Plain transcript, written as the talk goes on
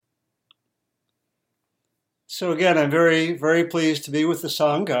So again, I'm very, very pleased to be with the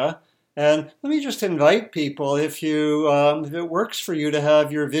Sangha. And let me just invite people, if it works for you to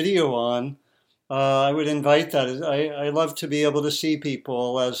have your video on, I would invite that. I love to be able to see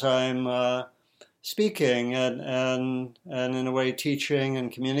people as I'm speaking and in a way teaching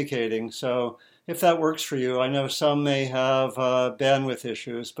and communicating. So if that works for you, I know some may have bandwidth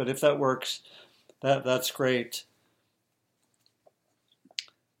issues, but if that works, that's great.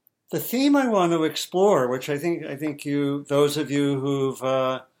 The theme I want to explore, which I think those of you who've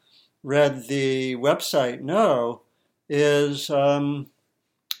read the website know, is a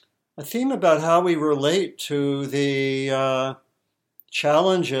theme about how we relate to the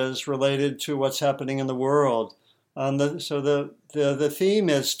challenges related to what's happening in the world. So the theme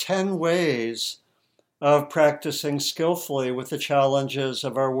is 10 ways of practicing skillfully with the challenges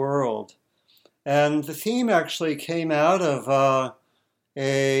of our world. And the theme actually came out of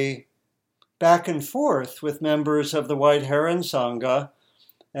a back and forth with members of the White Heron Sangha,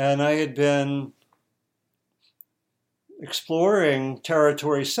 and I had been exploring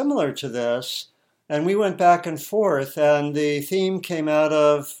territory similar to this, and we went back and forth, and the theme came out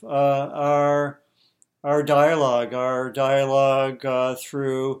of our dialogue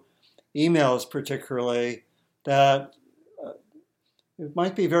through emails particularly, that it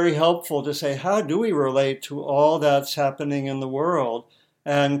might be very helpful to say, how do we relate to all that's happening in the world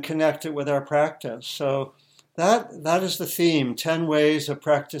and connect it with our practice? So that is the theme, 10 ways of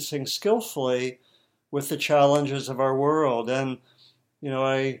practicing skillfully with the challenges of our world. And,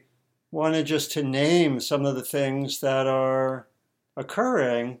 I wanted just to name some of the things that are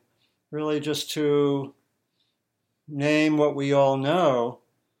occurring, really just to name what we all know.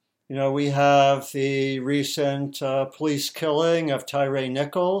 We have the recent police killing of Tyre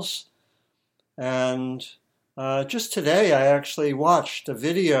Nichols, and just today I actually watched a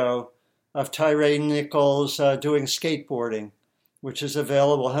video of Tyre Nichols doing skateboarding, which is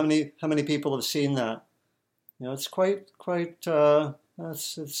available. How many people have seen that? It's quite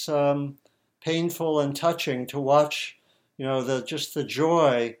it's painful and touching to watch. The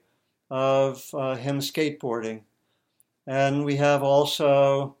joy of him skateboarding, and we have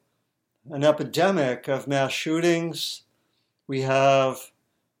also an epidemic of mass shootings. We have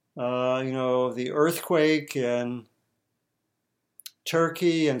the earthquake in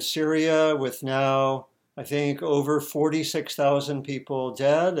Turkey and Syria, with now, I think, over 46,000 people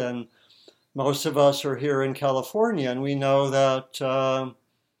dead, and most of us are here in California, and we know that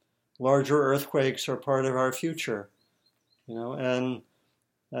larger earthquakes are part of our future, and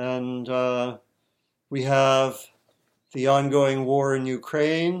we have the ongoing war in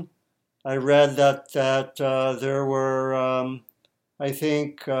Ukraine. I read that there were, I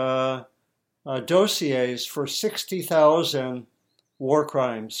think, dossiers for 60,000 war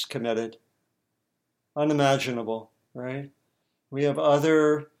crimes committed. Unimaginable, right? We have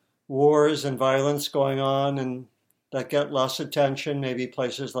other wars and violence going on and that get less attention, maybe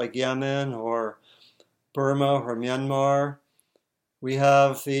places like Yemen or Burma or Myanmar. We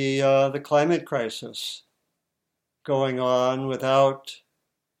have the climate crisis going on without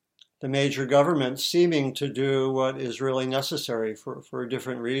the major governments seeming to do what is really necessary for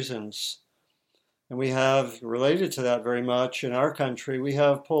different reasons. And we have, related to that very much in our country, we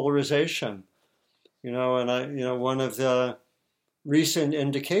have polarization. One of the recent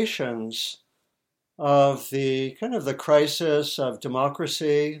indications of the kind of the crisis of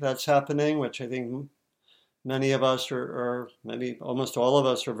democracy that's happening, which I think many of us or maybe almost all of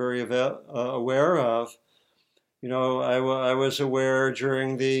us are very aware of. I was aware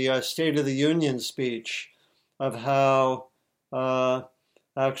during the State of the Union speech of how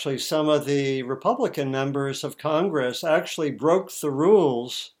actually some of the Republican members of Congress actually broke the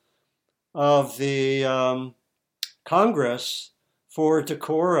rules of the Congress for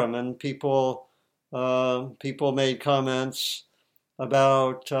decorum, and people made comments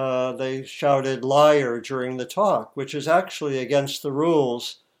about they shouted liar during the talk, which is actually against the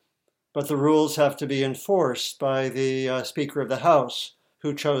rules, but the rules have to be enforced by the Speaker of the House,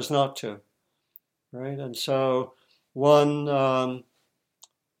 who chose not to, right? And so one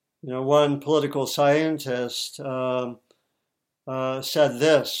political scientist said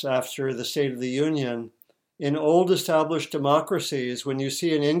this after the State of the Union: in old established democracies, when you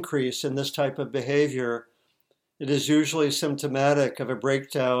see an increase in this type of behavior, it is usually symptomatic of a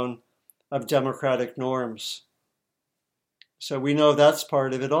breakdown of democratic norms. So we know that's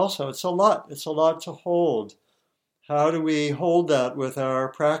part of it also. It's a lot to hold. How do we hold that with our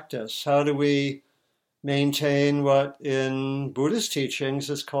practice? How do we maintain what in Buddhist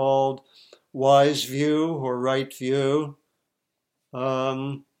teachings is called wise view or right view?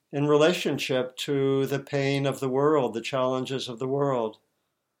 in relationship to the pain of the world, the challenges of the world?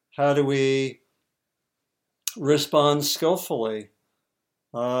 How do we respond skillfully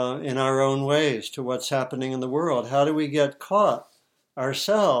in our own ways to what's happening in the world? How do we get caught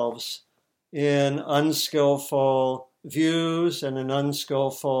ourselves in unskillful views and in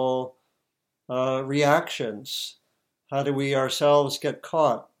unskillful reactions? How do we ourselves get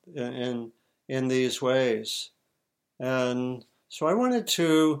caught in these ways? And so I wanted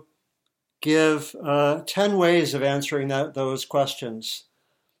to give 10 ways of answering those questions,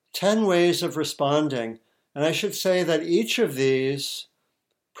 10 ways of responding. And I should say that each of these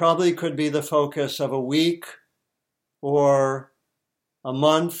probably could be the focus of a week or a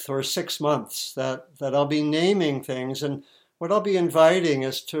month or 6 months, that I'll be naming things. And what I'll be inviting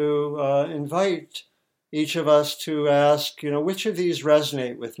is to invite each of us to ask, which of these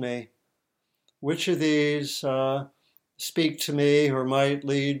resonate with me? Which of these speak to me or might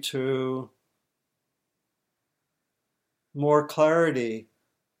lead to more clarity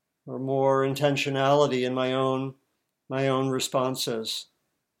or more intentionality in my own responses?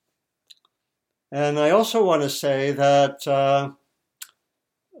 And I also want to say that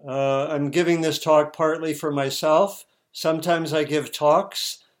I'm giving this talk partly for myself. Sometimes I give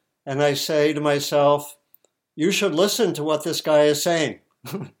talks and I say to myself, you should listen to what this guy is saying,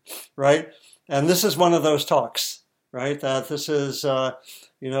 right? And this is one of those talks, right? That this is,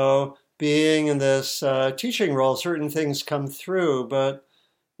 being in this teaching role, certain things come through, but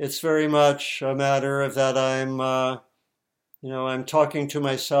it's very much a matter of that I'm talking to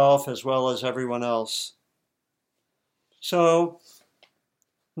myself as well as everyone else. So,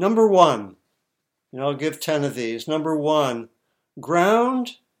 number one, I'll give 10 of these. Number one,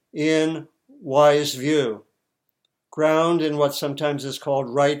 ground in wise view. Ground in what sometimes is called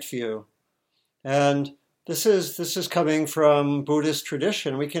right view. And this is coming from Buddhist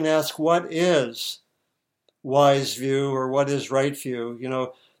tradition. We can ask, what is wise view or what is right view?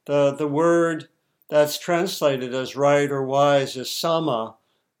 The word that's translated as right or wise is sama,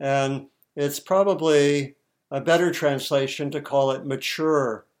 and it's probably a better translation to call it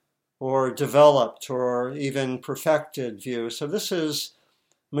mature or developed or even perfected view. So this is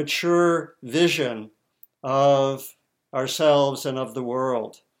mature vision of ourselves and of the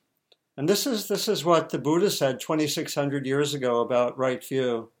world. And this is what the Buddha said 2,600 years ago about right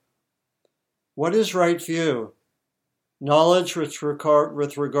view. What is right view? Knowledge with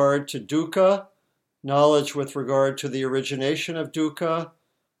regard to dukkha, knowledge with regard to the origination of dukkha,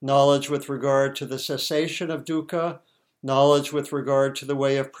 knowledge with regard to the cessation of dukkha, knowledge with regard to the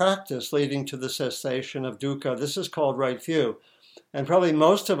way of practice leading to the cessation of dukkha. This is called right view. And probably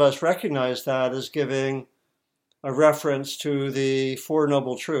most of us recognize that as giving a reference to the Four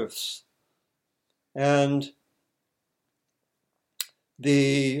Noble Truths. And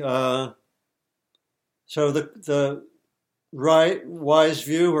the right wise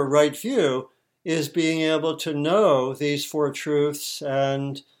view or right view is being able to know these four truths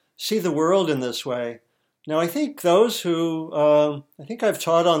and see the world in this way. Now, I think those who, I think I've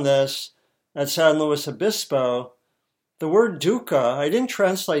taught on this at San Luis Obispo, the word dukkha, I didn't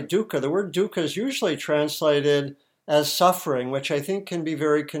translate dukkha. The word dukkha is usually translated as suffering, which I think can be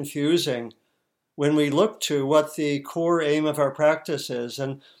very confusing when we look to what the core aim of our practice is.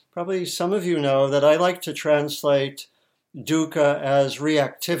 And probably some of you know that I like to translate dukkha as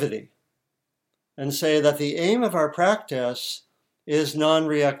reactivity and say that the aim of our practice is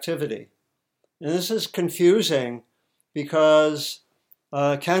non-reactivity. And this is confusing because,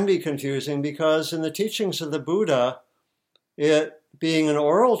 can be confusing because in the teachings of the Buddha, it being an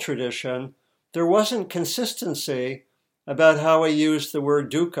oral tradition, there wasn't consistency about how he used the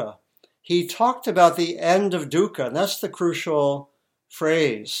word dukkha. He talked about the end of dukkha, and that's the crucial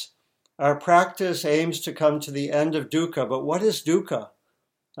phrase. Our practice aims to come to the end of dukkha, but what is dukkha?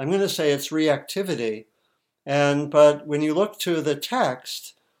 I'm going to say it's reactivity. But when you look to the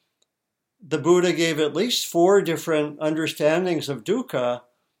text, the Buddha gave at least 4 different understandings of dukkha,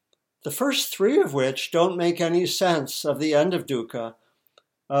 the first 3 of which don't make any sense of the end of dukkha.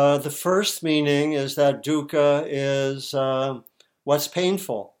 The first meaning is that dukkha is what's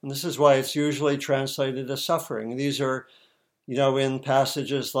painful. And this is why it's usually translated as suffering. These are, in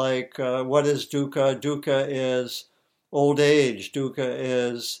passages like, what is dukkha? Dukkha is old age. Dukkha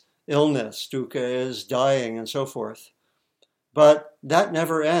is illness. Dukkha is dying, and so forth. But that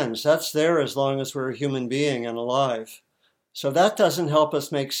never ends. That's there as long as we're a human being and alive. So that doesn't help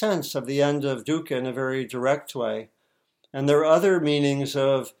us make sense of the end of dukkha in a very direct way. And there are other meanings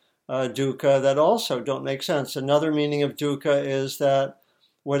of dukkha that also don't make sense. Another meaning of dukkha is that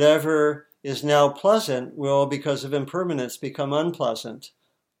whatever is now pleasant will, because of impermanence, become unpleasant.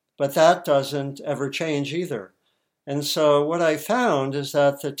 but that doesn't ever change either. And so what I found is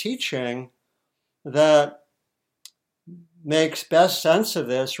that the teaching that makes best sense of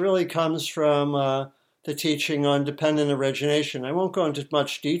this really comes from the teaching on dependent origination. I won't go into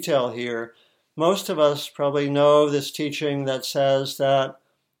much detail here. Most of us probably know this teaching that says that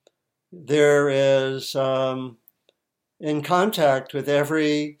there is, in contact with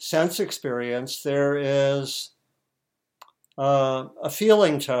every sense experience, there is a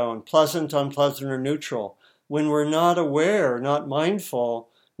feeling tone, pleasant, unpleasant, or neutral. When we're not aware, not mindful,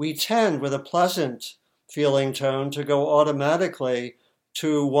 we tend, with a pleasant feeling tone, to go automatically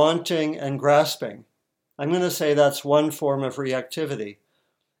to wanting and grasping. I'm going to say that's one form of reactivity.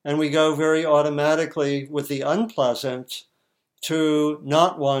 And we go very automatically with the unpleasant to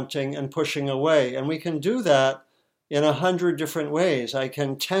not wanting and pushing away. And we can do that in 100 different ways. I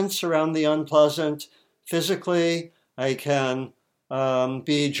can tense around the unpleasant physically. I can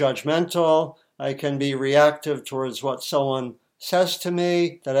be judgmental. I can be reactive towards what someone says to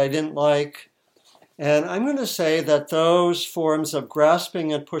me that I didn't like. And I'm going to say that those forms of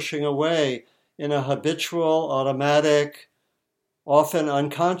grasping and pushing away in a habitual, automatic, often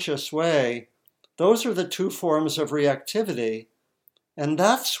unconscious way, those are the two forms of reactivity. And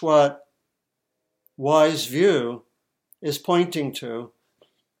that's what wise view is pointing to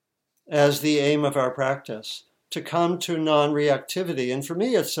as the aim of our practice, to come to non-reactivity. And for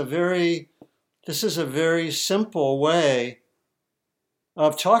me, this is a very simple way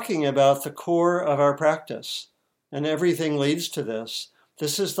of talking about the core of our practice. And everything leads to this.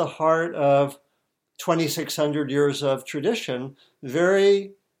 This is the heart of 2,600 years of tradition.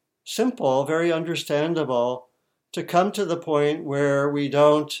 Very simple, very understandable, to come to the point where we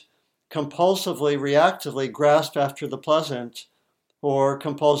don't compulsively, reactively grasp after the pleasant or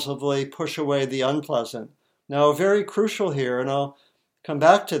compulsively push away the unpleasant. Now, very crucial here, and I'll come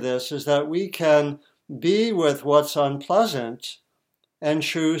back to this, is that we can be with what's unpleasant and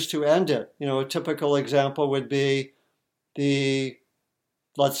choose to end it. A typical example would be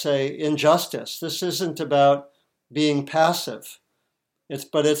let's say, injustice. This isn't about being passive,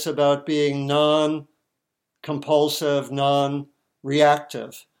 but it's about being non-compulsive,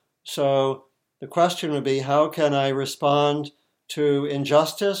 non-reactive. So the question would be, how can I respond to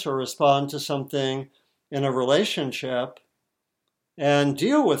injustice or respond to something in a relationship and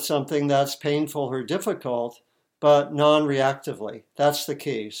deal with something that's painful or difficult, but non-reactively? That's the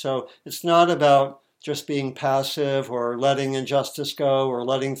key. So it's not about just being passive or letting injustice go or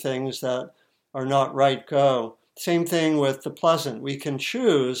letting things that are not right go. Same thing with the pleasant. We can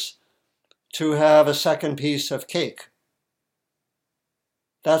choose to have a second piece of cake.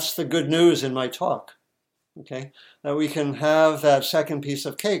 That's the good news in my talk, okay? That we can have that second piece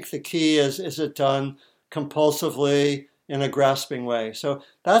of cake. The key is it done compulsively in a grasping way? So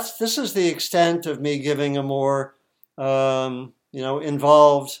this is the extent of me giving a more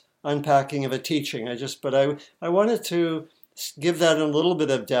involved unpacking of a teaching. I wanted to give that a little bit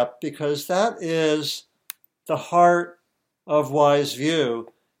of depth because that is the heart of wise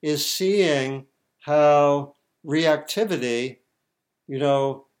view, is seeing how reactivity,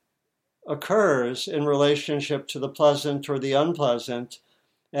 occurs in relationship to the pleasant or the unpleasant,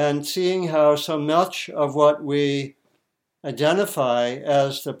 and seeing how so much of what we identify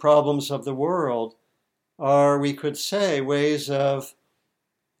as the problems of the world are, we could say, ways of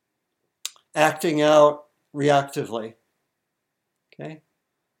acting out reactively. Okay,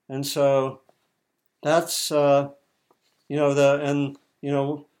 and so that's one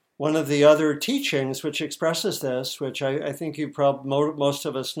of the other teachings which expresses this, which I think most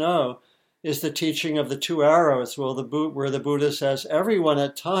of us know, is the teaching of the two arrows, where the Buddha says everyone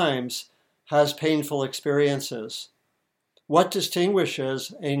at times has painful experiences. What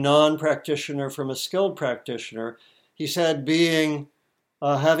distinguishes a non-practitioner from a skilled practitioner? He said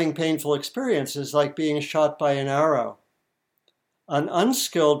having painful experiences like being shot by an arrow. An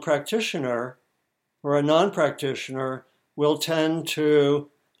unskilled practitioner or a non-practitioner will tend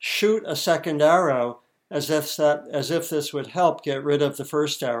to shoot a second arrow as if this would help get rid of the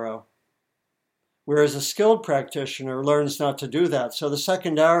first arrow. Whereas a skilled practitioner learns not to do that. So the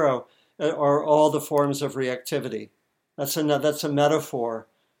second arrow are all the forms of reactivity. That's a metaphor.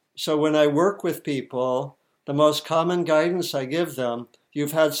 So when I work with people, the most common guidance I give them,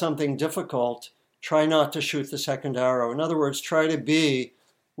 you've had something difficult, try not to shoot the second arrow. In other words, try to be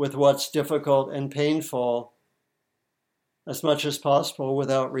with what's difficult and painful as much as possible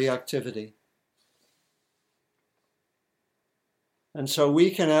without reactivity. And so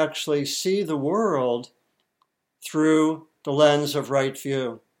we can actually see the world through the lens of right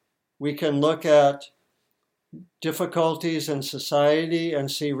view. We can look at difficulties in society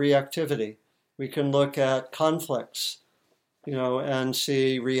and see reactivity. We can look at conflicts, and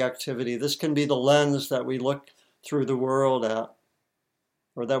see reactivity. This can be the lens that we look through the world at,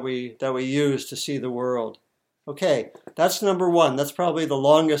 or that we use to see the world. Okay, that's number one. That's probably the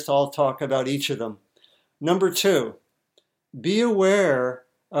longest I'll talk about each of them. Number two, be aware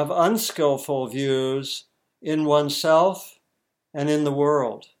of unskillful views in oneself and in the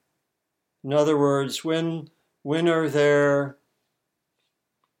world. In other words, when are there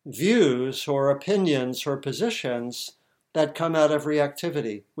views or opinions or positions that come out of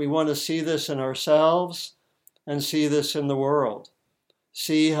reactivity? We want to see this in ourselves and see this in the world.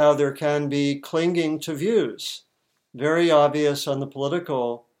 See how there can be clinging to views, very obvious on the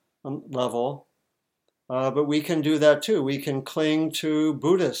political level, but we can do that too. We can cling to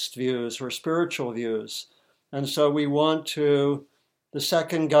Buddhist views or spiritual views. And so we want to, the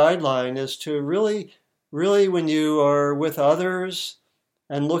second guideline is to really, when you are with others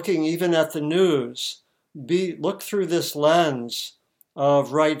and looking even at the news, look through this lens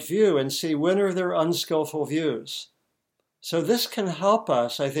of right view and see when are there unskillful views. So this can help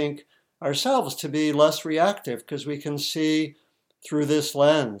us, I think, ourselves to be less reactive because we can see through this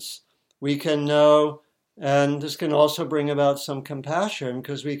lens. We can know, and this can also bring about some compassion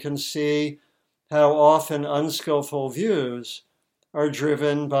because we can see how often unskillful views are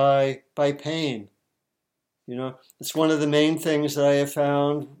driven by pain. It's one of the main things that I have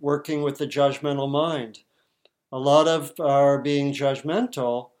found working with the judgmental mind. A lot of our being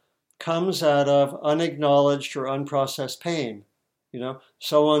judgmental comes out of unacknowledged or unprocessed pain.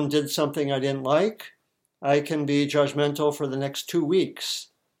 Someone did something I didn't like, I can be judgmental for the next 2 weeks,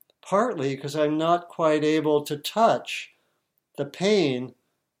 partly because I'm not quite able to touch the pain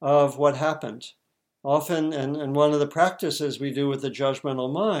of what happened. Often, and one of the practices we do with the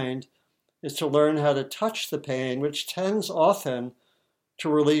judgmental mind is to learn how to touch the pain, which tends often to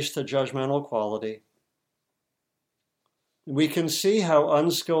release the judgmental quality. We can see how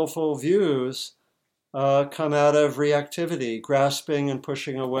unskillful views come out of reactivity, grasping and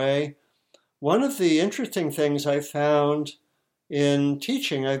pushing away. One of the interesting things I found in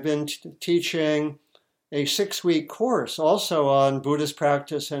teaching, I've been teaching a 6-week course also on Buddhist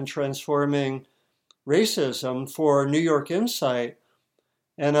practice and transforming racism for New York Insight.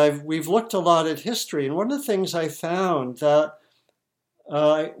 And we've looked a lot at history. And one of the things I found that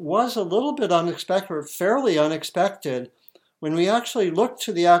was a little bit unexpected, or fairly unexpected, when we actually look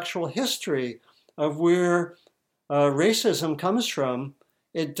to the actual history of where racism comes from,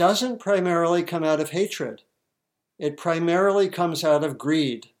 it doesn't primarily come out of hatred. It primarily comes out of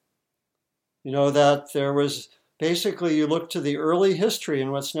greed. That there was, basically you look to the early history in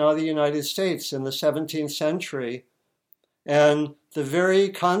what's now the United States in the 17th century, and the very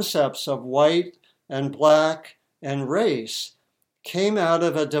concepts of white and black and race came out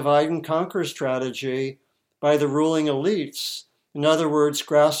of a divide and conquer strategy by the ruling elites. In other words,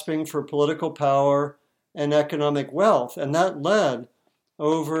 grasping for political power and economic wealth. And that led,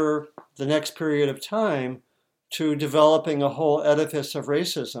 over the next period of time, to developing a whole edifice of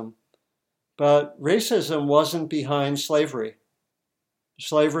racism. But racism wasn't behind slavery.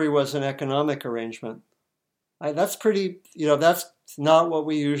 Slavery was an economic arrangement. That's not what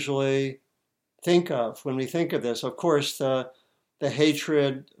we usually think of when we think of this. Of course, the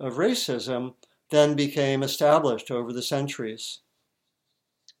hatred of racism then became established over the centuries.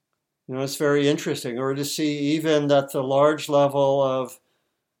 It's very interesting, or to see even that the large level of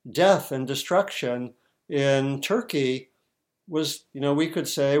death and destruction in Turkey was, we could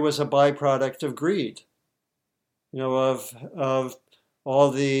say, was a byproduct of greed, of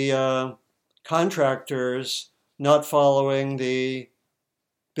all the contractors not following the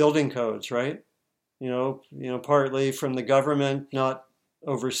building codes, right? Partly from the government not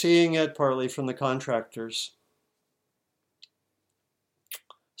overseeing it, partly from the contractors.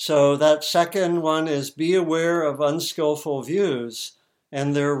 So that second one is be aware of unskillful views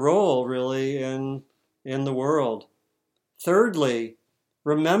and their role really in the world. Thirdly,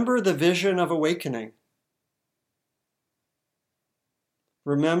 remember the vision of awakening.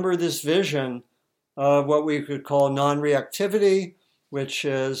 Remember this vision of what we could call non-reactivity, which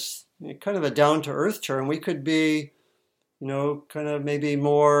is kind of a down-to-earth term. We could be, kind of maybe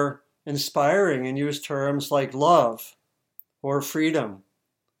more inspiring and use terms like love or freedom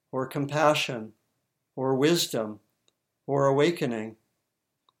or compassion or wisdom or awakening.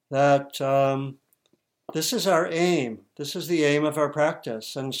 That this is our aim. This is the aim of our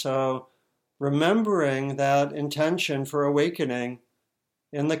practice. And so remembering that intention for awakening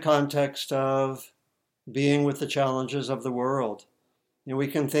in the context of being with the challenges of the world. We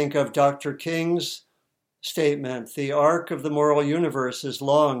can think of Dr. King's statement. The arc of the moral universe is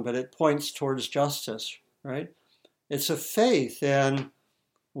long, but it points towards justice, right? It's a faith in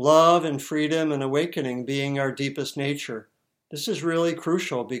love and freedom and awakening being our deepest nature. This is really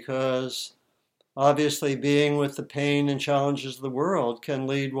crucial because obviously being with the pain and challenges of the world can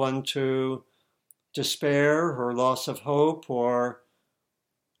lead one to despair or loss of hope, or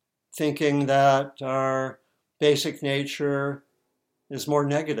thinking that our basic nature is more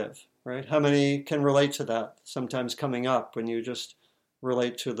negative, right? How many can relate to that sometimes coming up when you just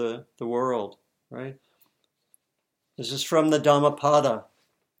relate to the world, right? This is from the Dhammapada.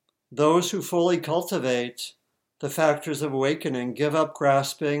 Those who fully cultivate the factors of awakening, give up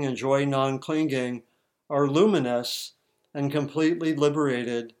grasping, enjoy non-clinging, are luminous and completely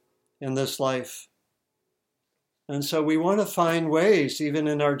liberated in this life. And so we want to find ways, even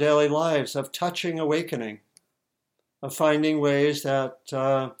in our daily lives, of touching awakening, of finding ways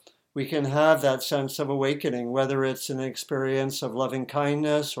that we can have that sense of awakening, whether it's an experience of loving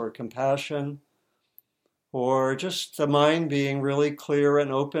kindness or compassion, or just the mind being really clear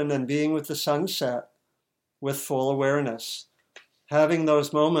and open and being with the sunset with full awareness. Having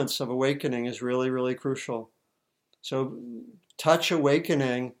those moments of awakening is really, really crucial. So touch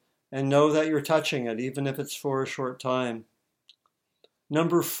awakening and know that you're touching it, even if it's for a short time.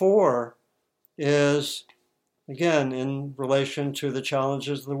 Number 4 is, again, in relation to the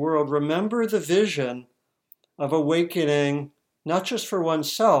challenges of the world, remember the vision of awakening, not just for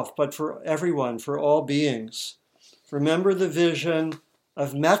oneself, but for everyone, for all beings. Remember the vision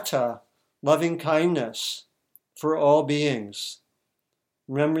of metta, loving kindness, for all beings.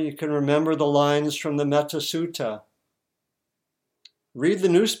 Remember, you can remember the lines from the Metta Sutta. Read the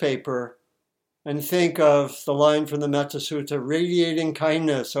newspaper and think of the line from the Metta Sutta, radiating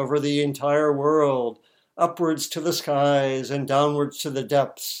kindness over the entire world, upwards to the skies and downwards to the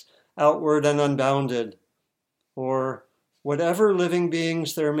depths, outward and unbounded. Or whatever living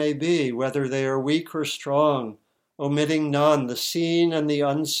beings there may be, whether they are weak or strong, omitting none, the seen and the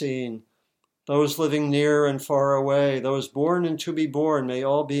unseen, those living near and far away, those born and to be born, may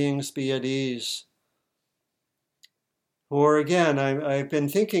all beings be at ease. Or again, I've been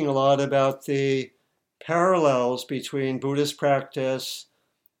thinking a lot about the parallels between Buddhist practice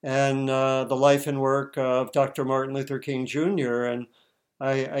and the life and work of Dr. Martin Luther King Jr. And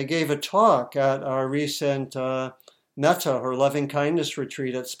I gave a talk at our recent Metta, or Loving Kindness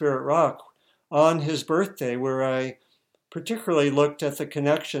retreat at Spirit Rock on his birthday, where I particularly looked at the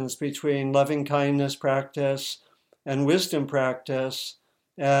connections between loving kindness practice and wisdom practice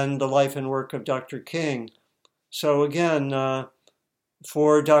and the life and work of Dr. King. So again,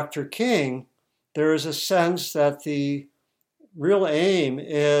 for Dr. King, there is a sense that the real aim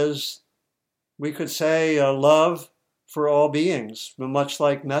is, we could say, love for all beings, much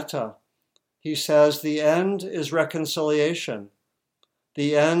like metta. He says the end is reconciliation.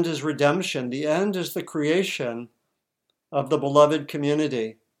 The end is redemption. The end is the creation of the beloved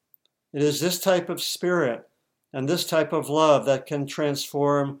community. It is this type of spirit and this type of love that can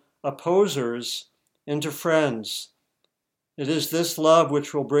transform opposers into friends. It is this love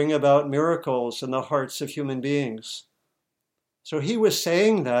which will bring about miracles in the hearts of human beings. So he was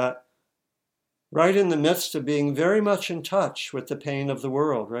saying that right in the midst of being very much in touch with the pain of the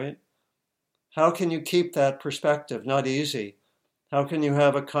world, right? How can you keep that perspective? Not easy. How can you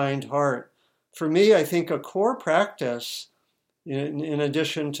have a kind heart? For me, I think a core practice, in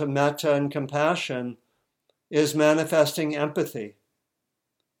addition to metta and compassion, is manifesting empathy.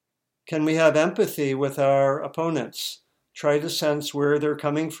 Can we have empathy with our opponents? Try to sense where they're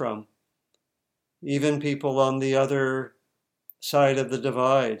coming from, even people on the other side of the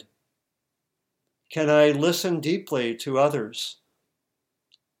divide. Can I listen deeply to others?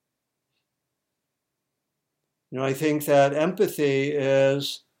 I think that empathy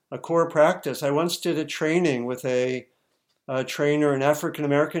is a core practice. I once did a training with a trainer, an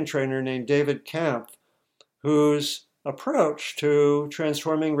African-American trainer named David Camp, whose approach to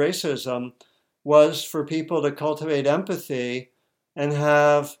transforming racism was for people to cultivate empathy and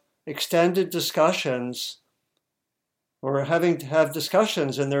have extended discussions, or having to have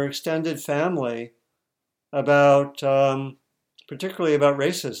discussions in their extended family about, particularly about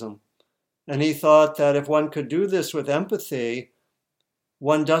racism. And he thought that if one could do this with empathy,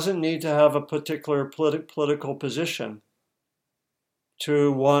 one doesn't need to have a particular political position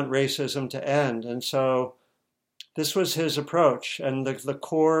to want racism to end. And so this was his approach, and the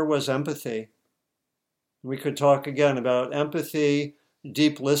core was empathy. We could talk again about empathy,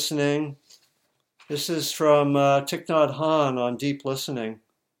 deep listening. This is from Thich Nhat Hanh on deep listening.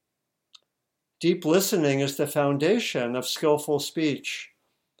 Deep listening is the foundation of skillful speech.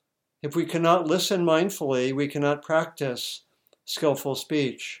 If we cannot listen mindfully, we cannot practice skillful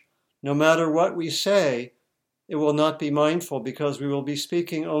speech. No matter what we say, it will not be mindful because we will be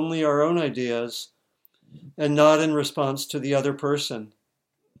speaking only our own ideas and not in response to the other person.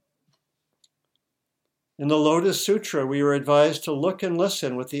 In the Lotus Sutra, we are advised to look and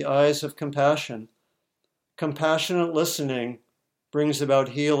listen with the eyes of compassion. Compassionate listening brings about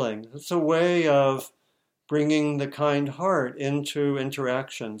healing. It's a way of bringing the kind heart into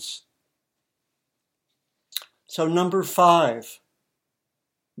interactions. So 5,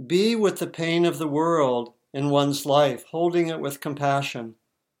 be with the pain of the world in one's life, holding it with compassion.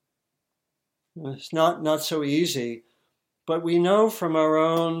 It's not so easy, but we know from our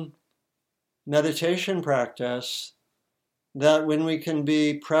own meditation practice that when we can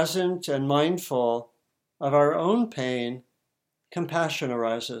be present and mindful of our own pain, compassion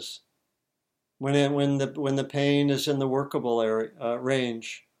arises. When the pain is in the workable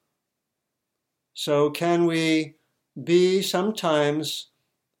range. So can we be sometimes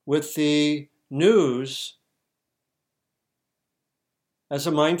with the news as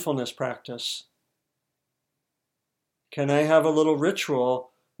a mindfulness practice? Can I have a little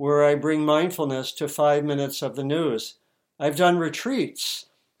ritual where I bring mindfulness to 5 minutes of the news? I've done retreats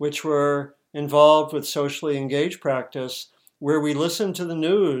which were involved with socially engaged practice where we listen to the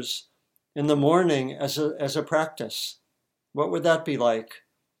news in the morning as a practice. What would that be like?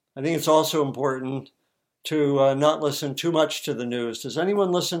 I think it's also important to not listen too much to the news. Does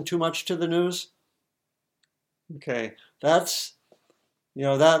anyone listen too much to the news? Okay, that's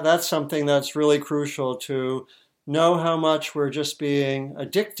something that's really crucial to know how much we're just being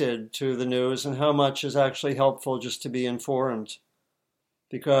addicted to the news and how much is actually helpful just to be informed.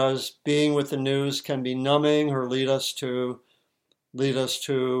 Because being with the news can be numbing or lead us to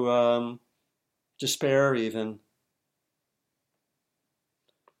despair even.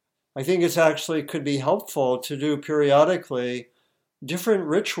 I think it's actually could be helpful to do periodically different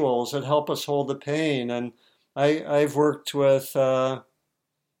rituals that help us hold the pain. And I've worked with the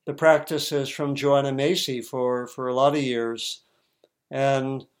practices from Joanna Macy for a lot of years.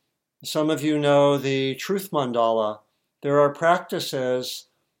 And some of you know the Truth Mandala. There are practices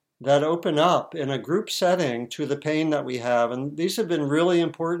that open up in a group setting to the pain that we have. And these have been really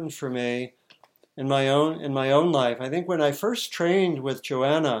important for me in my own life. I think when I first trained with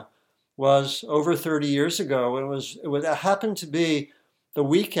Joanna was over 30 years ago. It happened to be the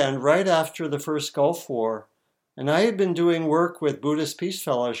weekend right after the first Gulf War. And I had been doing work with Buddhist Peace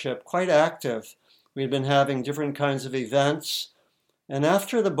Fellowship, quite active. We had been having different kinds of events. And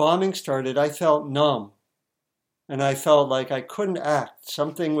after the bombing started, I felt numb. And I felt like I couldn't act.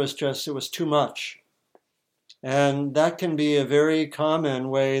 Something was it was too much. And that can be a very common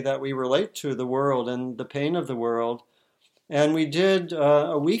way that we relate to the world and the pain of the world. And we did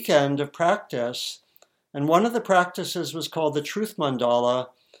a weekend of practice. And one of the practices was called the Truth Mandala,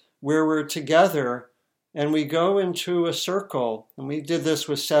 where we're together and we go into a circle. And we did this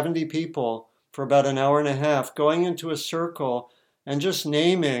with 70 people for about an hour and a half, going into a circle and just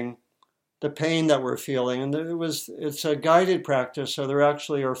naming the pain that we're feeling. And it's a guided practice, so there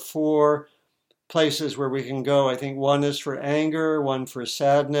actually are 4 places where we can go. I think one is for anger, one for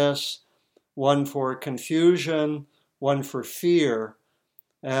sadness, one for confusion, one for fear,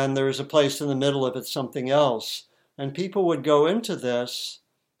 and there's a place in the middle if it's something else. And people would go into this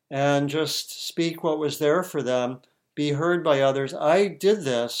and just speak what was there for them, be heard by others. I did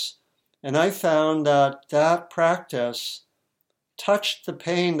this, and I found that practice touched the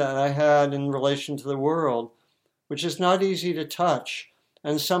pain that I had in relation to the world, which is not easy to touch,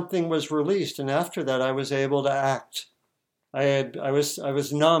 and something was released. And after that, I was able to act. I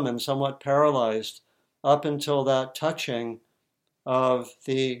was numb and somewhat paralyzed up until that touching of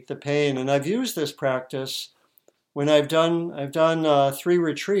the pain. And I've used this practice when I've done 3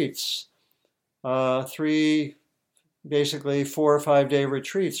 retreats, 3 basically 4 or 5 day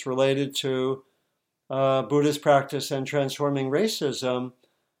retreats related to Buddhist practice and transforming racism.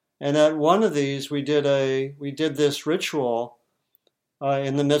 And at one of these, we did this ritual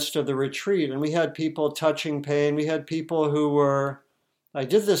in the midst of the retreat, and we had people touching pain. We had people I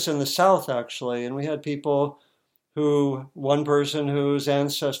did this in the South actually, and we had people one person whose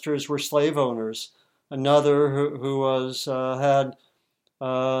ancestors were slave owners, another who had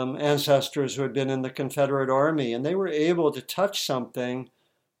ancestors who had been in the Confederate Army, and they were able to touch something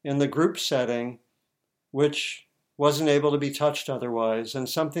in the group setting which wasn't able to be touched otherwise, and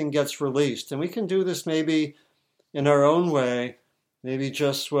something gets released. And we can do this maybe in our own way, maybe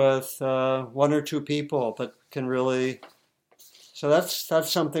just with 1 or 2 people, but can really... So that's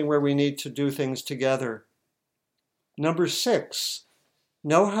something where we need to do things together. 6,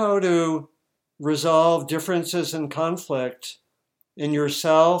 know how to resolve differences and conflict in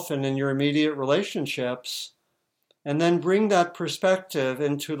yourself and in your immediate relationships, and then bring that perspective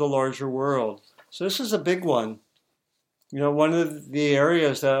into the larger world. So this is a big one. One of the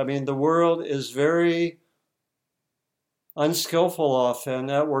areas that, the world is very unskillful often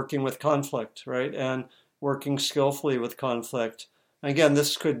at working with conflict, right? And working skillfully with conflict. Again,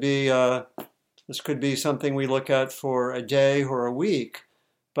 this could be something we look at for a day or a week,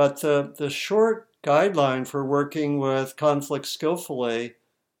 but the short guideline for working with conflict skillfully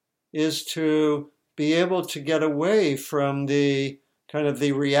is to be able to get away from the kind of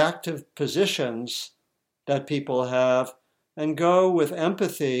the reactive positions that people have and go with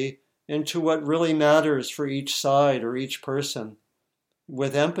empathy into what really matters for each side or each person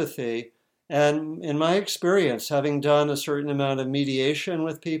with empathy. And in my experience, having done a certain amount of mediation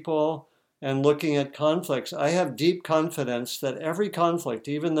with people and looking at conflicts, I have deep confidence that every conflict,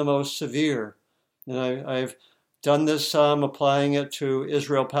 even the most severe, and I've done this applying it to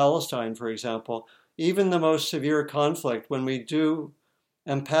Israel-Palestine, for example, even the most severe conflict, when we do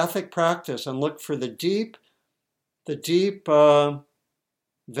empathic practice and look for the deep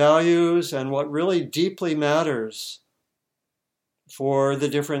values and what really deeply matters for the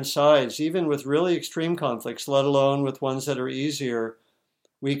different sides, even with really extreme conflicts, let alone with ones that are easier,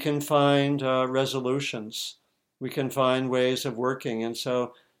 we can find resolutions. We can find ways of working. And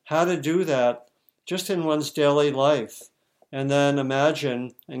so how to do that just in one's daily life. And then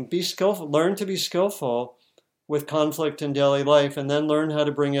imagine and be skillful, learn to be skillful with conflict in daily life, and then learn how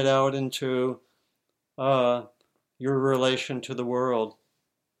to bring it out into your relation to the world.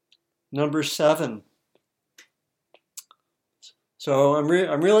 Number 7. So I'm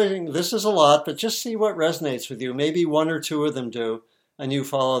realizing this is a lot, but just see what resonates with you. Maybe 1 or 2 of them do, and you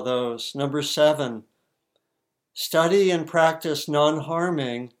follow those. Number 7, study and practice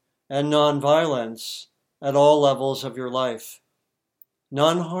non-harming and non-violence at all levels of your life.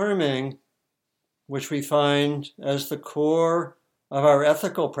 Non-harming, which we find as the core of our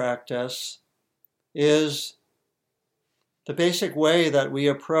ethical practice, is the basic way that we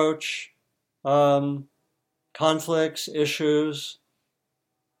approach conflicts, issues,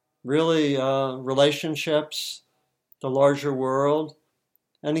 really relationships, the larger world.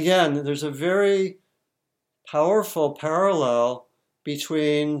 And again, there's a very powerful parallel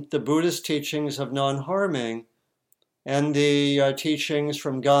between the Buddhist teachings of non-harming and the teachings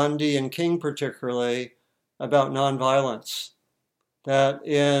from Gandhi and King particularly about non-violence. That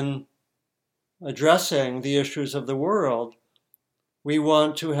in addressing the issues of the world, we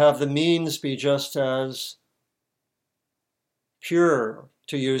want to have the means be just as pure,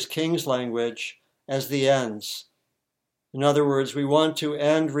 to use King's language, as the ends. In other words, we want to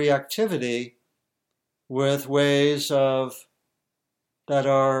end reactivity with ways that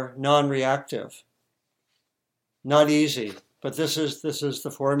are non-reactive. Not easy, but this is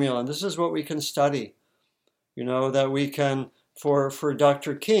the formula, and this is what we can study. That we can, for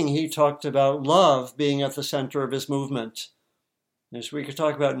Dr. King, he talked about love being at the center of his movement. So we could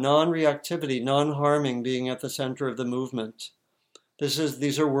talk about non-reactivity, non-harming being at the center of the movement.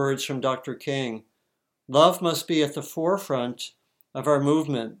 These are words from Dr. King. Love must be at the forefront of our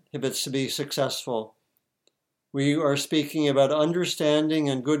movement if it's to be successful. We are speaking about understanding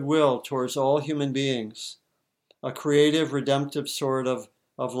and goodwill towards all human beings, a creative, redemptive sort of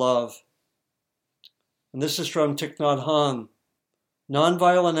love. And this is from Thich Nhat Hanh.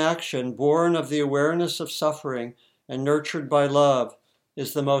 Nonviolent action, born of the awareness of suffering and nurtured by love,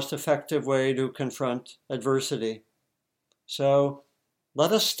 is the most effective way to confront adversity. So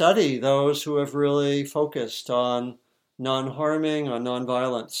let us study those who have really focused on non-harming, on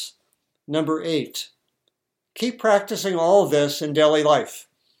non-violence. Number 8, keep practicing all of this in daily life.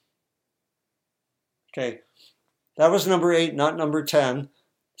 Okay, that was number 8, not number 10.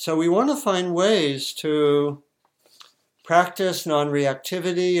 So we want to find ways to practice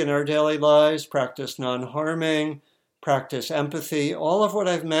non-reactivity in our daily lives, practice non-harming, practice empathy. All of what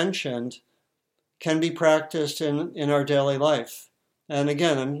I've mentioned can be practiced in our daily life. And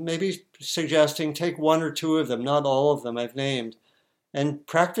again, I'm maybe suggesting take 1 or 2 of them, not all of them I've named, and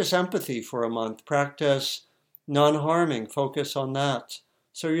practice empathy for a month. Practice non-harming, focus on that.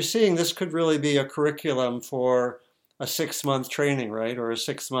 So you're seeing this could really be a curriculum for a 6-month training, right? Or a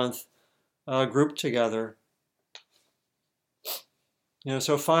 6-month group together.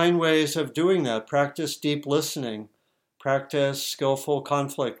 So find ways of doing that. Practice deep listening. Practice skillful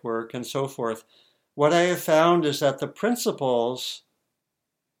conflict work and so forth. What I have found is that the principles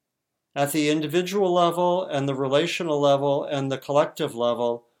at the individual level and the relational level and the collective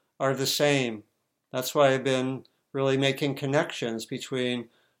level are the same. That's why I've been really making connections between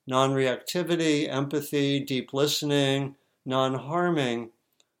non-reactivity, empathy, deep listening, non-harming.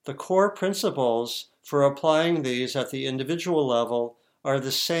 The core principles for applying these at the individual level are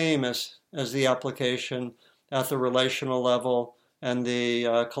the same as the application at the relational level and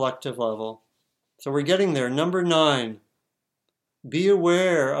the collective level. So we're getting there. Number 9, be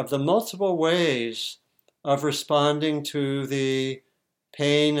aware of the multiple ways of responding to the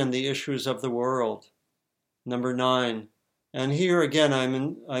pain and the issues of the world. Number 9. And here again,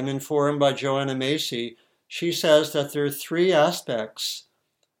 I'm informed by Joanna Macy. She says that there are 3 aspects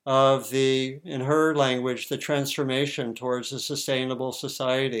of in her language, the transformation towards a sustainable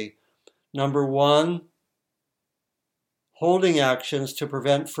society. Number 1, holding actions to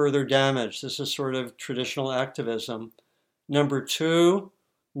prevent further damage. This is sort of traditional activism. Number 2,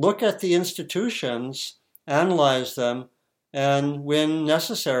 look at the institutions, analyze them, and when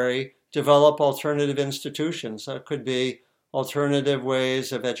necessary, develop alternative institutions. That could be alternative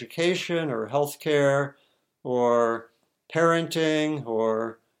ways of education or healthcare or parenting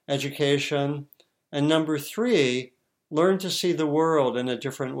or education. And number 3, learn to see the world in a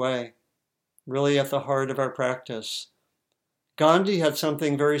different way, really at the heart of our practice. Gandhi had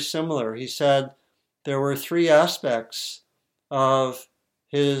something very similar. He said there were 3 aspects of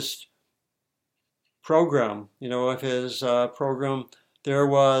his program. There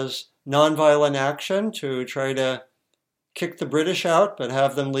was nonviolent action to try to kick the British out but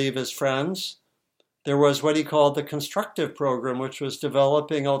have them leave as friends. There was what he called the constructive program, which was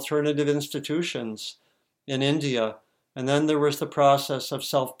developing alternative institutions in India. And then there was the process of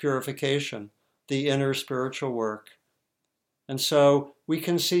self-purification, the inner spiritual work. And so we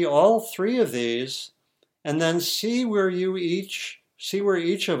can see all 3 of these and then see where each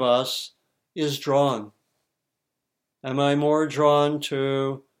of us is drawn. Am I more drawn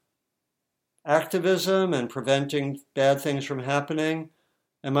to activism and preventing bad things from happening?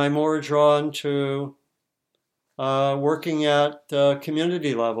 Am I more drawn to working at the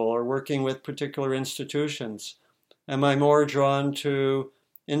community level or working with particular institutions? Am I more drawn to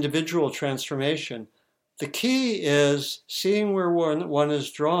individual transformation? The key is seeing where one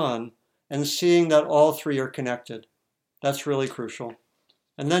is drawn and seeing that all 3 are connected. That's really crucial.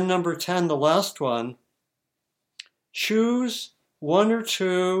 And then number 10, the last one, choose 1 or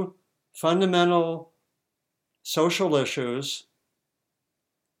 2 fundamental social issues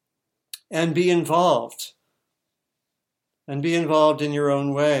and be involved. And be involved in your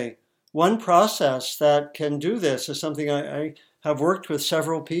own way. One process that can do this is something I have worked with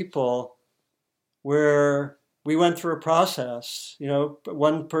several people where we went through a process.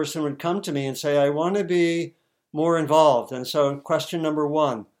 One person would come to me and say, I want to be more involved. And so question number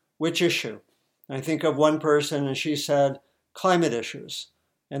 1, which issue? And I think of one person and she said, climate issues.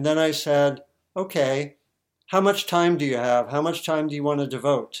 And then I said, okay, how much time do you have? How much time do you want to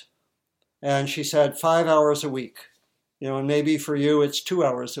devote? And she said, 5 hours a week. And maybe for you it's 2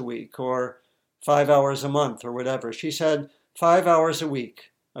 hours a week or 5 hours a month or whatever. She said 5 hours a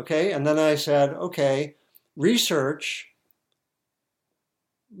week. Okay. And then I said, okay, research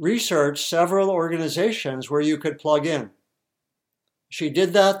several organizations where you could plug in. She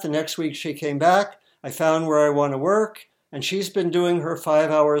did that. The next week she came back. I found where I want to work, and she's been doing her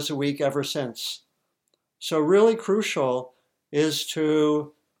 5 hours a week ever since. So really crucial is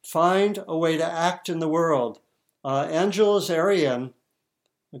to find a way to act in the world. Angela Zarian,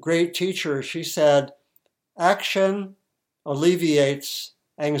 a great teacher, she said, action alleviates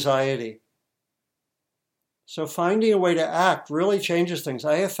anxiety. So finding a way to act really changes things.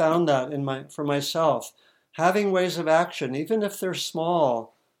 I have found that for myself. Having ways of action, even if they're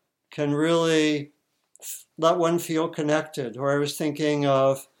small, can really let one feel connected. Or I was thinking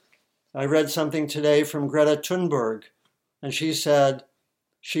I read something today from Greta Thunberg, and she said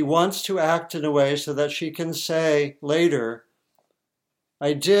she wants to act in a way so that she can say later,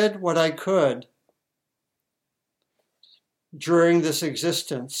 I did what I could during this I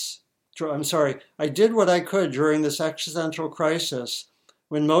did what I could during this existential crisis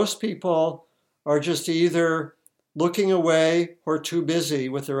when most people are just either looking away or too busy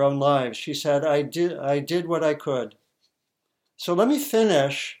with their own lives. She said, I did what I could. So let me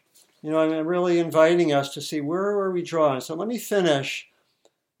finish. I'm really inviting us to see where are we drawn. So let me finish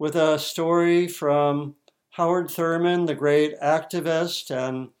with a story from Howard Thurman, the great activist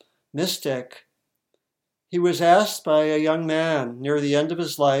and mystic. He was asked by a young man near the end of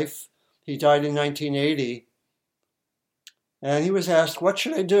his life. He died in 1980. And he was asked, what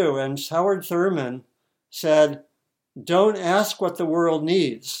should I do? And Howard Thurman said, don't ask what the world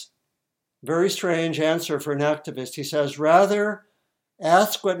needs. Very strange answer for an activist. He says, rather,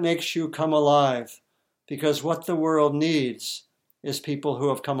 ask what makes you come alive. because what the world needs is people who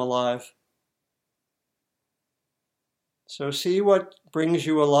have come alive. So see what brings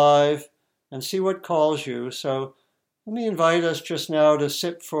you alive and see what calls you. So let me invite us just now to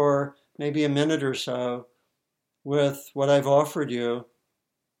sit for maybe a minute or so with what I've offered you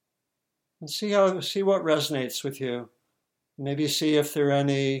and see what resonates with you. Maybe see if there are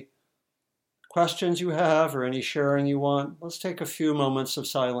any questions you have or any sharing you want. Let's take a few moments of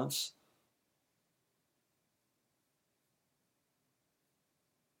silence.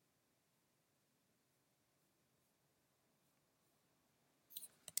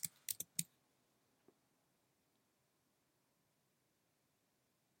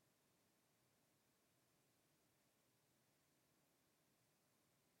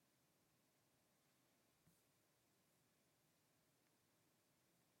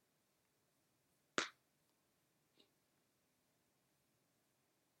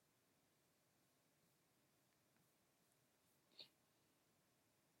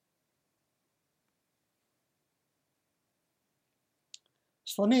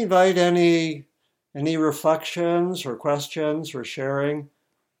 So let me invite any reflections or questions or sharing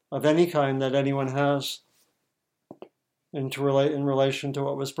of any kind that anyone has in relation to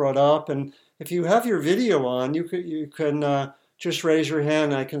what was brought up. And if you have your video on, you can just raise your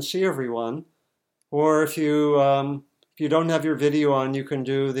hand. I can see everyone. Or if you don't have your video on, you can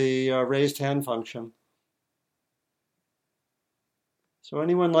do the raised hand function. So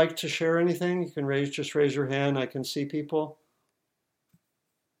anyone like to share anything? You can just raise your hand. I can see people.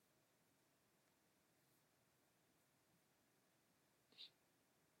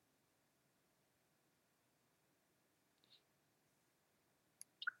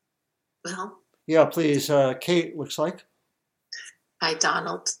 Well, yeah, please. Kate, looks like. Hi,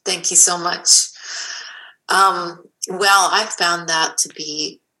 Donald. Thank you so much. Well, I found that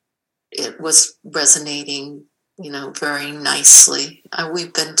it was resonating, very nicely.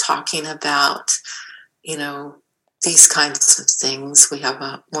 We've been talking about, these kinds of things. We have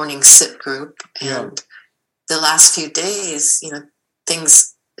a morning sit group, and the last few days,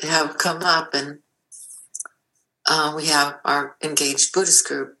 things have come up, and we have our engaged Buddhist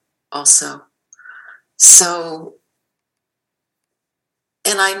group also. So,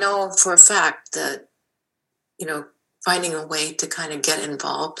 and I know for a fact that, finding a way to kind of get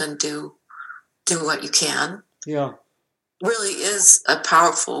involved and do what you can, really is a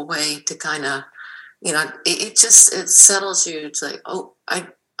powerful way to kind of, it settles you. It's like, oh,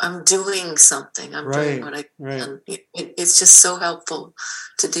 I'm doing something. I'm doing what I can. It's just so helpful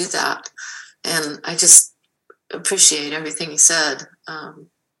to do that, and I just appreciate everything you said.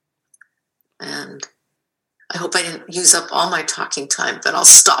 And I hope I didn't use up all my talking time, but I'll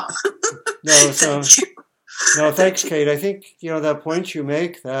stop. Thank you. No, thanks, Kate. I think, that point you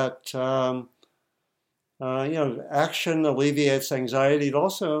make that, action alleviates anxiety. It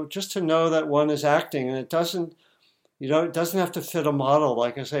also, just to know that one is acting, and it doesn't have to fit a model.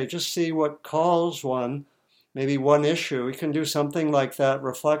 Like I say, just see what calls one, maybe one issue. We can do something like that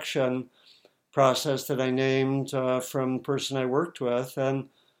reflection process that I named from the person I worked with. And,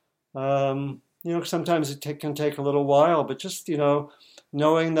 sometimes it can take a little while, but just,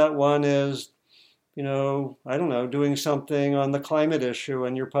 knowing that one is, I don't know, doing something on the climate issue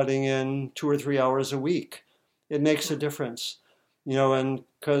and you're putting in 2 or 3 hours a week, it makes a difference, and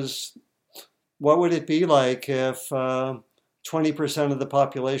because what would it be like if 20% of the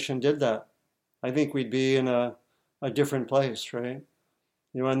population did that? I think we'd be in a different place, right?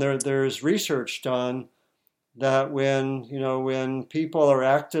 And there's research done that when people are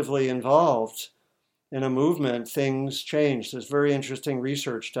actively involved in a movement, things change. There's very interesting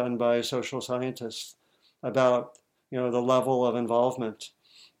research done by social scientists about, the level of involvement.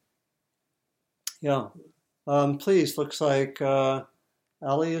 Yeah. Please, looks like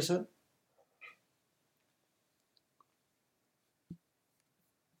Ali, is it?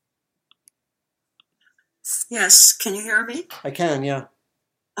 Yes. Can you hear me? I can, yeah.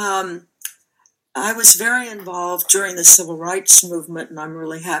 I was very involved during the civil rights movement, and I'm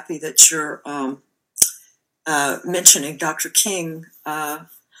really happy that you're mentioning Dr. King.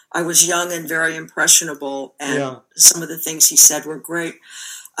 I was young and very impressionable, and some of the things he said were great.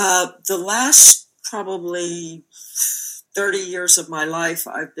 The last probably 30 years of my life,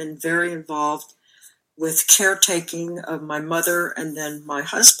 I've been very involved with caretaking of my mother and then my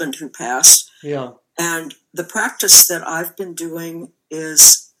husband who passed. Yeah. And the practice that I've been doing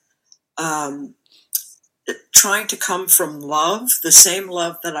is trying to come from love, the same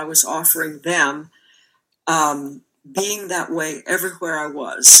love that I was offering them, being that way everywhere I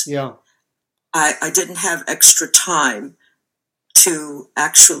was. Yeah. I didn't have extra time to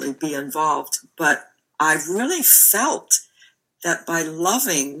actually be involved, but I really felt that by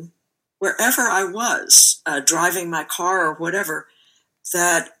loving wherever I was, driving my car or whatever,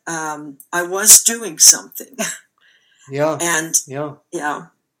 that I was doing something. Yeah. And yeah.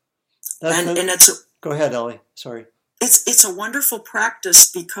 And it's go ahead, Ellie. Sorry. It's a wonderful practice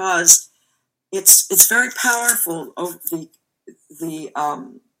because it's very powerful of the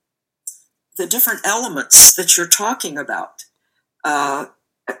different elements that you're talking about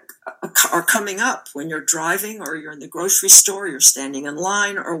are coming up when you're driving or you're in the grocery store, you're standing in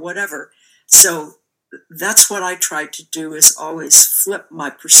line or whatever. So that's what I try to do, is always flip my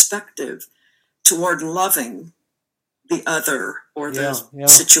perspective toward loving the other or the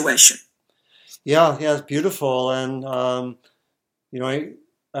situation. Yeah, it's beautiful. And,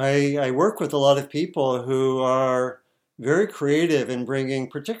 I work with a lot of people who are very creative in bringing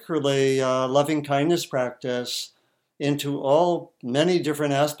particularly loving kindness practice into many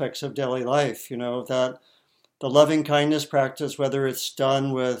different aspects of daily life. That the loving kindness practice, whether it's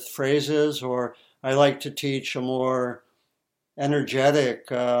done with phrases, or I like to teach a more energetic,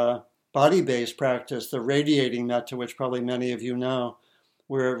 body-based practice, the radiating metta, which probably many of you know,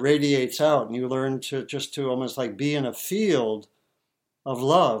 where it radiates out and you learn to almost like be in a field of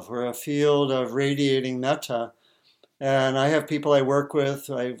love or a field of radiating metta. And I have people I work with.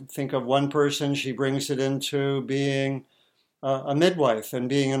 I think of one person, she brings it into being a midwife and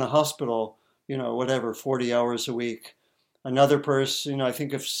being in a hospital, 40 hours a week. Another person, I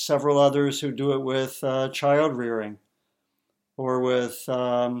think of several others who do it with child rearing, or with,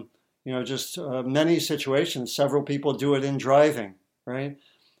 many situations. Several people do it in driving, right?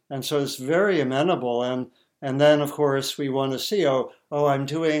 And so it's very amenable. And then, of course, we want to see, I'm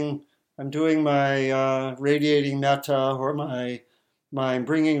doing my radiating metta, or my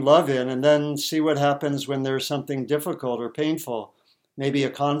bringing love in, and then see what happens when there's something difficult or painful, maybe a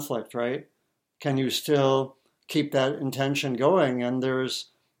conflict, right? Can you still keep that intention going? And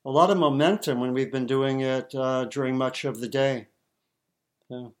there's a lot of momentum when we've been doing it during much of the day.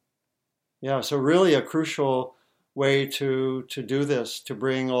 So really a crucial way to do this, to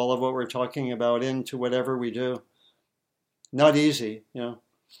bring all of what we're talking about into whatever we do. Not easy,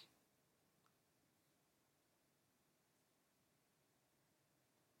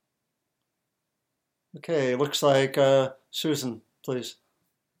 Okay, looks like Susan, please.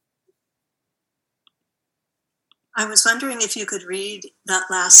 I was wondering if you could read that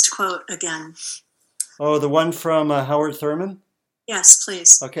last quote again. Oh, the one from Howard Thurman? Yes,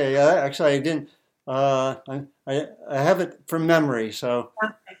 please. Okay, actually I didn't. I have it from memory, so.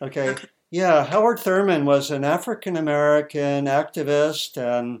 Okay. Yeah, Howard Thurman was an African-American activist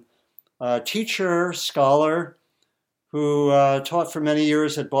and teacher, scholar, who taught for many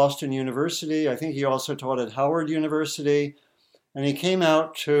years at Boston University. I think he also taught at Howard University. And he came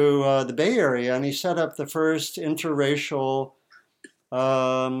out to the Bay Area and he set up the first interracial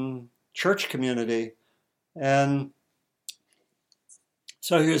church community. And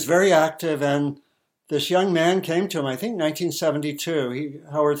so he was very active, and this young man came to him, I think 1972.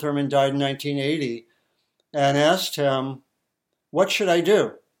 Howard Thurman died in 1980, and asked him, "What should I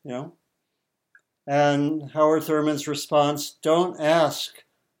do?" And Howard Thurman's response: "Don't ask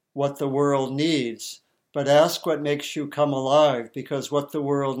what the world needs, but ask what makes you come alive, because what the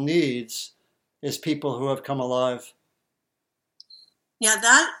world needs is people who have come alive." Yeah,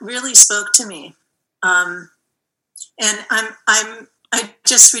 that really spoke to me. And I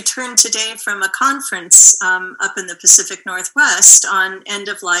just returned today from a conference up in the Pacific Northwest on end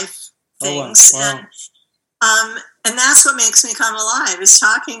of life things. Wow. And that's what makes me come alive, is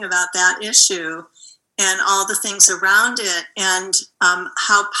talking about that issue and all the things around it, and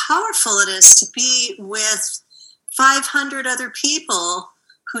how powerful it is to be with 500 other people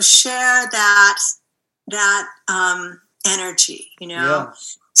who share that energy, Yeah.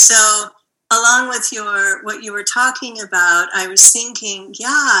 So along with what you were talking about, I was thinking,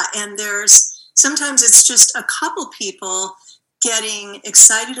 and sometimes it's just a couple people getting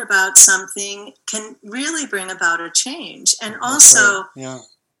excited about something can really bring about a change. And also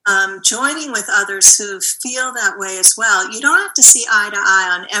joining with others who feel that way as well. You don't have to see eye to eye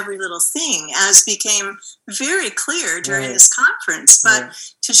on every little thing, as became very clear during this conference, but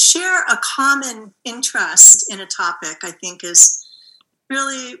to share a common interest in a topic, I think, is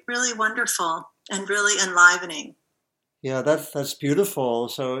really, really wonderful and really enlivening. Yeah, that's beautiful.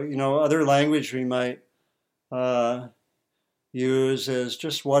 So, other language we might use is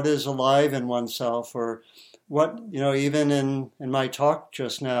just what is alive in oneself, or what, even in my talk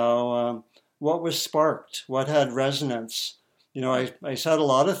just now, what was sparked, what had resonance. I said a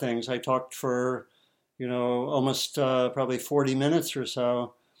lot of things. I talked for, almost probably 40 minutes or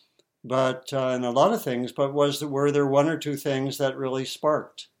so. but in a lot of things. But were there one or two things that really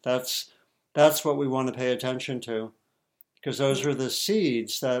sparked? That's what we want to pay attention to, because those are the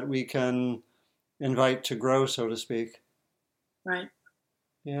seeds that we can invite to grow, so to speak. Right.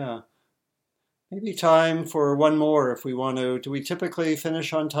 Yeah. Maybe time for one more if we want to. Do we typically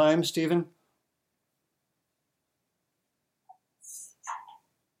finish on time, Stephen?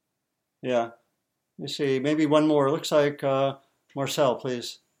 Yeah. Let me see. Maybe one more. Looks like Marcel,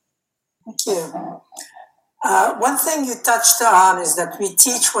 please. Thank you. One thing you touched on is that we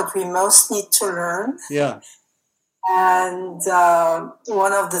teach what we most need to learn. Yeah. And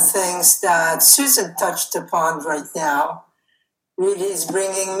one of the things that Susan touched upon right now really is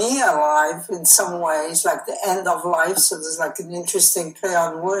bringing me alive in some ways, like the end of life. So there's like an interesting play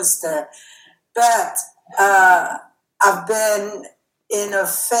on words there. But I've been in a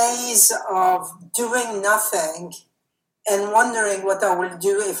phase of doing nothing and wondering what I will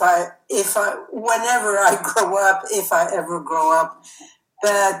do whenever I grow up, if I ever grow up.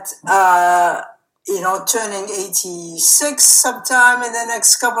 But, turning 86 sometime in the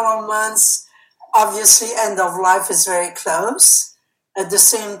next couple of months, obviously end of life is very close. At the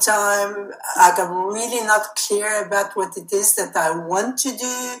same time, I'm really not clear about what it is that I want to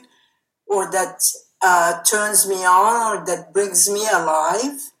do or that turns me on or that brings me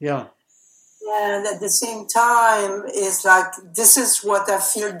alive. Yeah. And at the same time, it's like, this is what I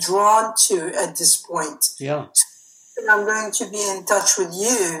feel drawn to at this point. Yeah. And I'm going to be in touch with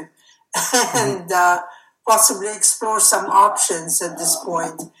you and possibly explore some options at this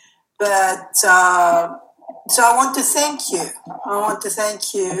point. But so I want to thank you.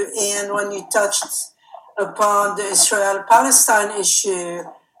 And when you touched upon the Israel-Palestine issue,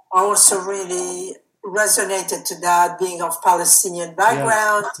 I also really resonated to that, being of Palestinian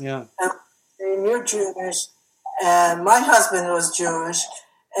background. Yeah. And you're Jewish, and my husband was Jewish.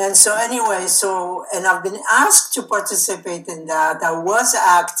 And so anyway, and I've been asked to participate in that. I was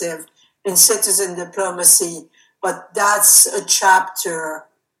active in citizen diplomacy, but that's a chapter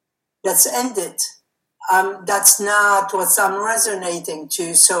that's ended. That's not what I'm resonating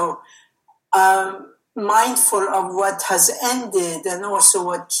to. So I'm mindful of what has ended and also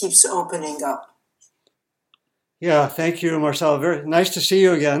what keeps opening up. Yeah, thank you, Marcel. Very nice to see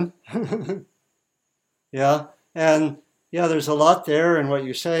you again. Yeah, and yeah, there's a lot there in what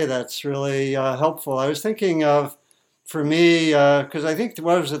you say that's really helpful. I was thinking of, for me, because I think,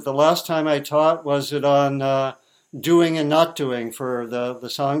 what was it, the last time I taught, was it on doing and not doing for the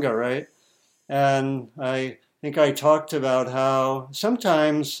Sangha, right? And I think I talked about how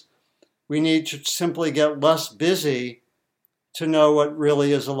sometimes we need to simply get less busy to know what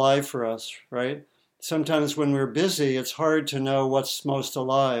really is alive for us, right? Sometimes when we're busy, it's hard to know what's most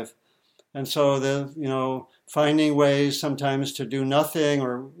alive. And so finding ways sometimes to do nothing,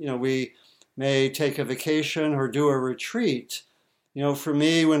 or, we may take a vacation or do a retreat. For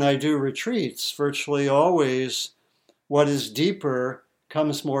me, when I do retreats, virtually always what is deeper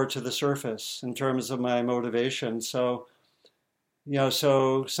comes more to the surface in terms of my motivation. So,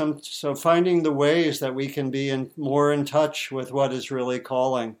 so finding the ways that we can be more in touch with what is really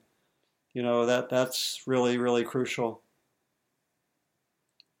calling, that's really, really crucial.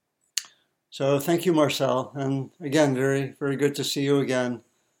 So thank you, Marcel. And again, very, very good to see you again.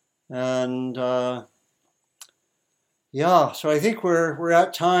 And so I think we're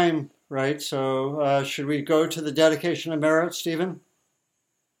at time, right? So should we go to the dedication of merit, Stephen?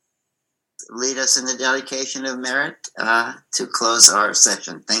 Lead us in the dedication of merit to close our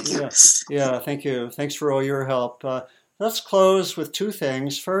session. Thank you. Yeah, thank you. Thanks for all your help. Let's close with two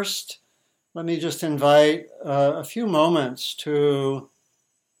things. First, let me just invite a few moments to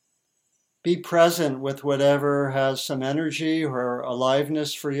be present with whatever has some energy or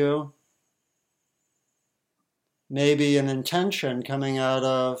aliveness for you. Maybe an intention coming out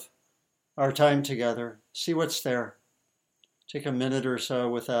of our time together. See what's there. Take a minute or so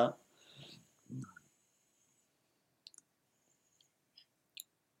with that.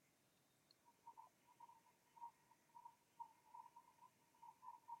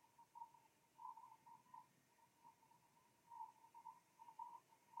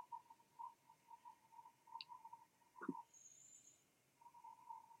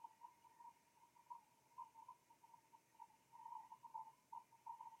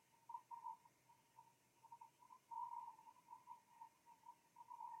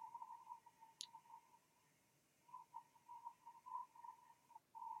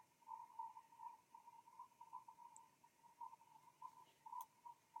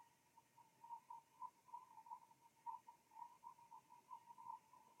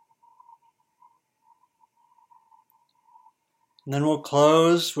 And then we'll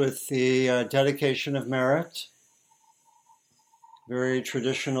close with the dedication of merit. Very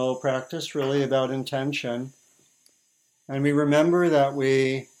traditional practice, really about intention. And we remember that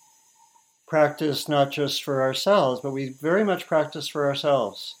we practice not just for ourselves, but we very much practice for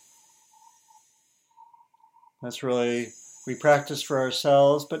ourselves. That's really, we practice for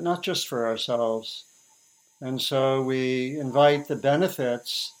ourselves, but not just for ourselves. And so we invite the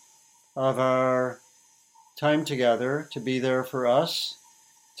benefits of our time together to be there for us,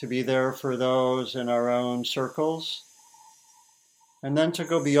 to be there for those in our own circles, and then to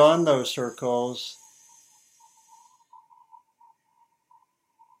go beyond those circles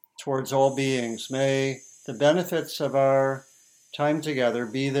towards all beings. May the benefits of our time together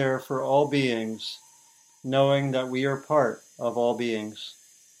be there for all beings, knowing that we are part of all beings.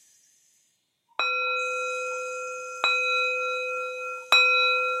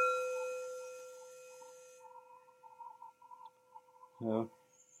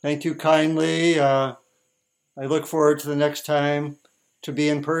 Thank you kindly. I look forward to the next time to be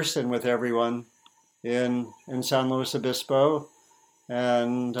in person with everyone in San Luis Obispo.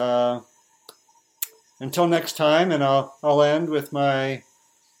 And until next time, and I'll end with my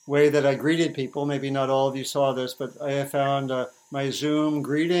way that I greeted people. Maybe not all of you saw this, but I have found my Zoom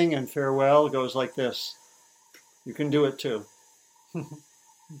greeting and farewell goes like this. You can do it too.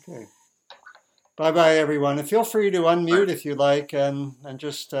 Okay. Bye-bye, everyone. And feel free to unmute if you like and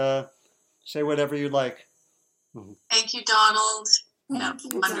just say whatever you like. Thank you, Donald. Thank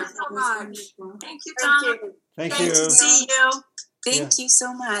you Wonderful. so much. Thank you, Donald. Thank Great you. to see you. Thank you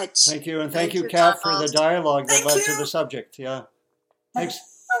so much. Thank you. And thank you, Kat, for the dialogue that led to the subject. Yeah. Thanks.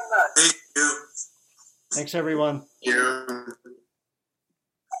 Thank you. Thanks, everyone. Thank you.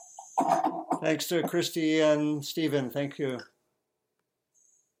 Thanks to Christy and Stephen. Thank you.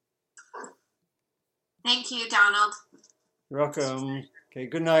 Thank you, Donald. You're welcome. Okay,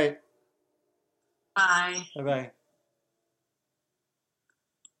 good night. Bye. Bye-bye.